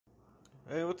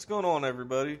Hey, what's going on,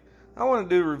 everybody? I want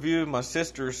to do a review of my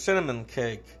sister's cinnamon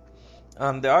cake.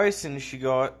 The icing she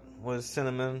got was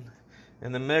cinnamon,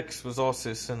 and the mix was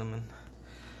also cinnamon.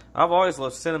 I've always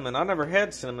loved cinnamon. I never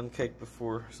had cinnamon cake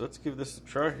before, so let's give this a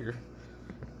try here.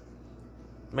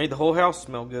 Made the whole house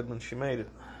smell good when she made it.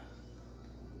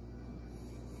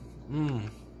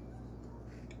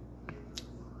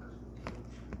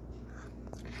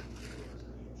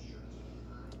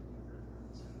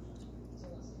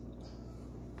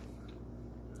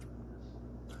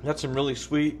 Got some really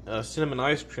sweet cinnamon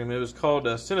ice cream. It was called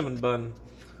cinnamon bun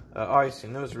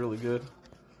icing. That was really good.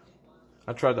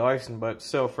 I tried the icing by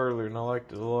itself earlier and I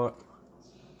liked it a lot.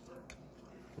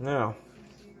 Now,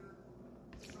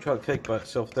 try the cake by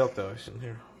itself without the icing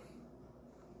here.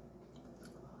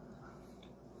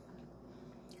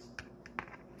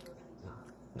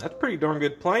 That's pretty darn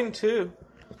good. Plain too.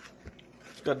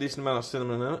 It's got a decent amount of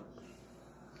cinnamon in it.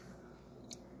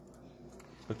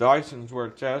 But the icing's where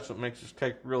it's at. That's what makes this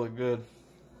cake really good.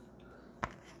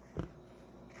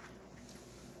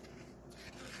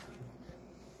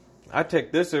 I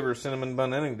take this over a cinnamon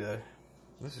bun any day.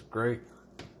 This is great.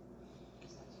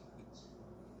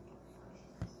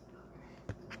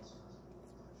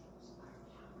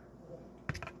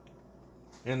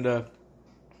 And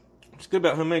what's good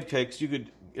about homemade cakes,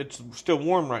 it's still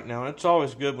warm right now. It's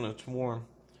always good when it's warm.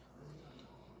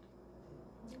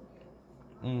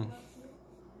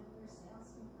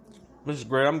 This is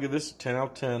great. I'm gonna give this a 10 out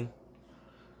of 10.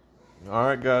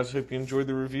 Alright guys, hope you enjoyed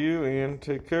the review and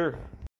take care.